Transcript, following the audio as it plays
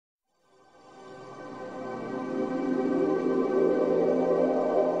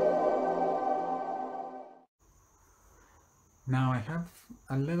Now I have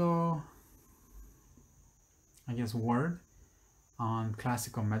a little, I guess, word on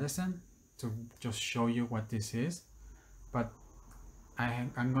classical medicine to just show you what this is, but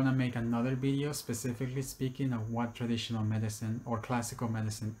I'm gonna make another video specifically speaking of what traditional medicine or classical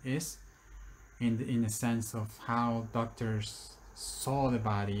medicine is, in the sense of how doctors saw the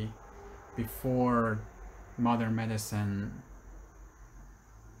body before modern medicine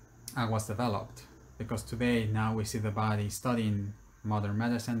was developed. Because today, now we see the body studying modern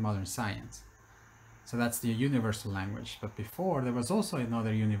medicine, modern science. So that's the universal language. But before, there was also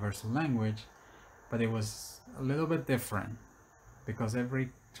another universal language, but it was a little bit different because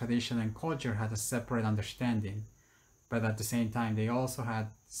every tradition and culture had a separate understanding. But at the same time, they also had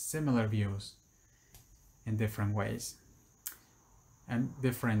similar views in different ways and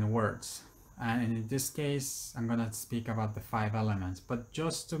different words. And in this case, I'm gonna speak about the 5 elements. But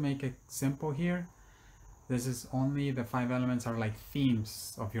just to make it simple here, this is only the 5 elements are like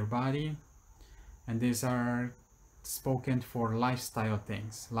themes of your body. And these are spoken for lifestyle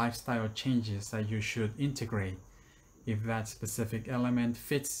things, lifestyle changes that you should integrate if that specific element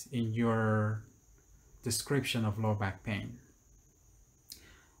fits in your description of low back pain.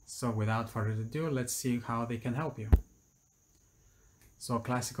 So without further ado, let's see how they can help you. So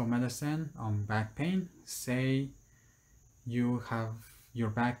classical medicine on back pain, say you have your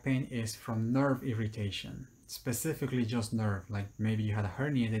back pain is from nerve irritation, specifically just nerve, like maybe you had a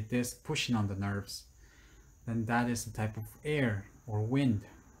herniated disc pushing on the nerves, then that is the type of air or wind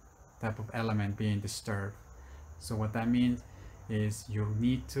type of element being disturbed. So what that means is you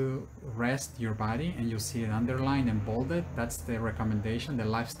need to rest your body, and you'll see it underlined and bolded. That's the recommendation, the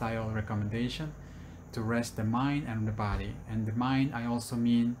lifestyle recommendation, to rest the mind and the body. And the mind I also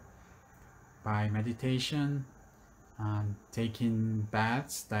mean by meditation, taking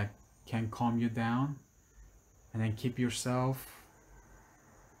baths that can calm you down and then keep yourself,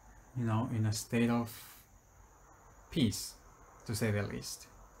 you know, in a state of peace, to say the least,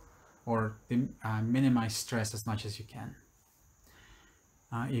 or minimize stress as much as you can.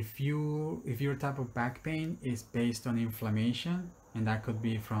 If your type of back pain is based on inflammation, and that could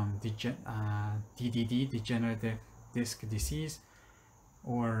be from DDD, degenerative disc disease,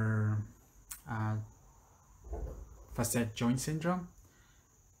 or facet joint syndrome,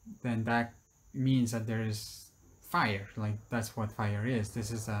 then that means that there is fire. Like, that's what fire is.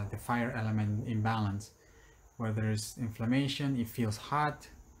 This is the fire element imbalance, where there is inflammation, it feels hot,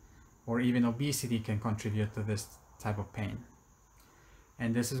 or even obesity can contribute to this type of pain.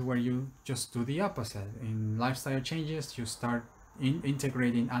 And this is where you just do the opposite. In lifestyle changes, you start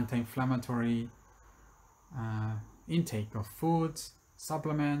integrating anti-inflammatory intake of foods,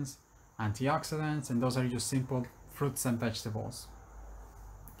 supplements, antioxidants, and those are just simple fruits and vegetables.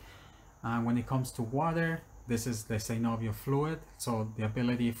 When it comes to water, this is the synovial fluid, so the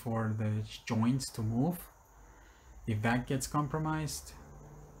ability for the joints to move. If that gets compromised,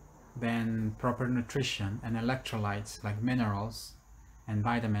 then proper nutrition and electrolytes like minerals and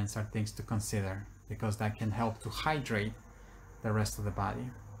vitamins are things to consider, because that can help to hydrate the rest of the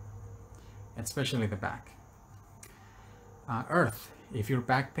body, especially the back. Earth, if your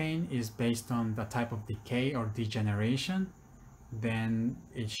back pain is based on the type of decay or degeneration, then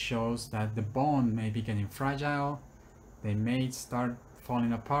it shows that the bone may be getting fragile, they may start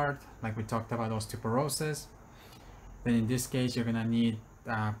falling apart, like we talked about osteoporosis. Then in this case, you're gonna need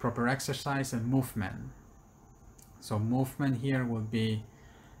proper exercise and movement. So movement here will be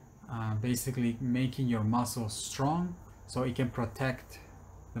basically making your muscles strong so it can protect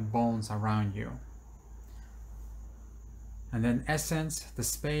the bones around you. And then essence, the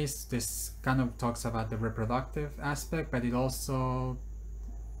space, this kind of talks about the reproductive aspect, but it also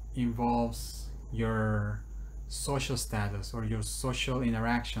involves your social status or your social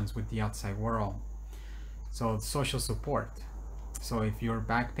interactions with the outside world. So social support. So if your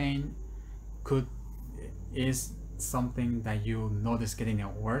back pain is something that you notice getting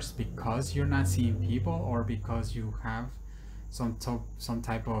worse because you're not seeing people, or because you have some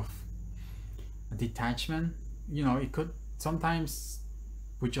type of detachment, you know, it could, sometimes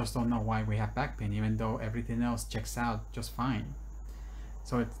we just don't know why we have back pain, even though everything else checks out just fine.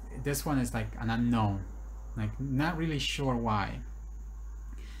 So this one is like an unknown, like not really sure why.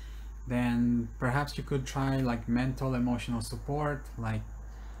 Then perhaps you could try like mental emotional support, like,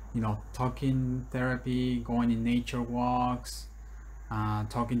 you know, talking therapy, going in nature walks,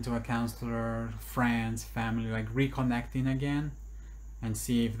 talking to a counselor, friends, family, like reconnecting again, and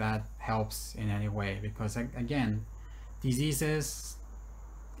see if that helps in any way. Because again, diseases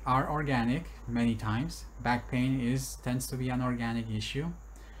are organic many times. Back pain tends to be an organic issue,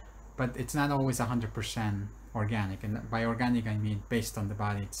 but it's not always 100% organic, and by organic I mean based on the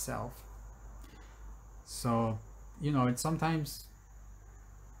body itself. So, you know, sometimes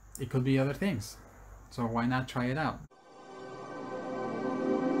it could be other things, so why not try it out?